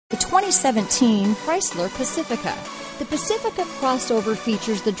The 2017 Chrysler Pacifica. The Pacifica crossover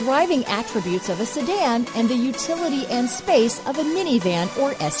features the driving attributes of a sedan and the utility and space of a minivan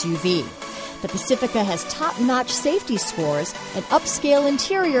or SUV. The Pacifica has top-notch safety scores, an upscale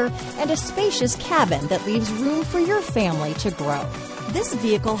interior, and a spacious cabin that leaves room for your family to grow. This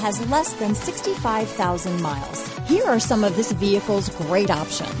vehicle has less than 65,000 miles. Here are some of this vehicle's great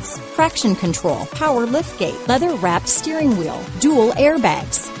options: traction control, power liftgate, leather-wrapped steering wheel, dual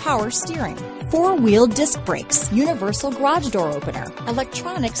airbags, power steering, four-wheel disc brakes, universal garage door opener,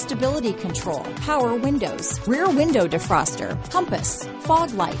 electronic stability control, power windows, rear window defroster, compass,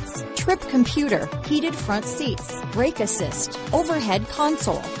 fog lights, trip computer, heated front seats, brake assist, overhead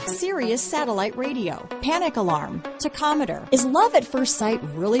console, Sirius satellite radio, panic alarm, tachometer. Is love at first sight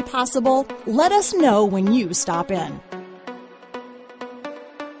really possible? Let us know when you stop in.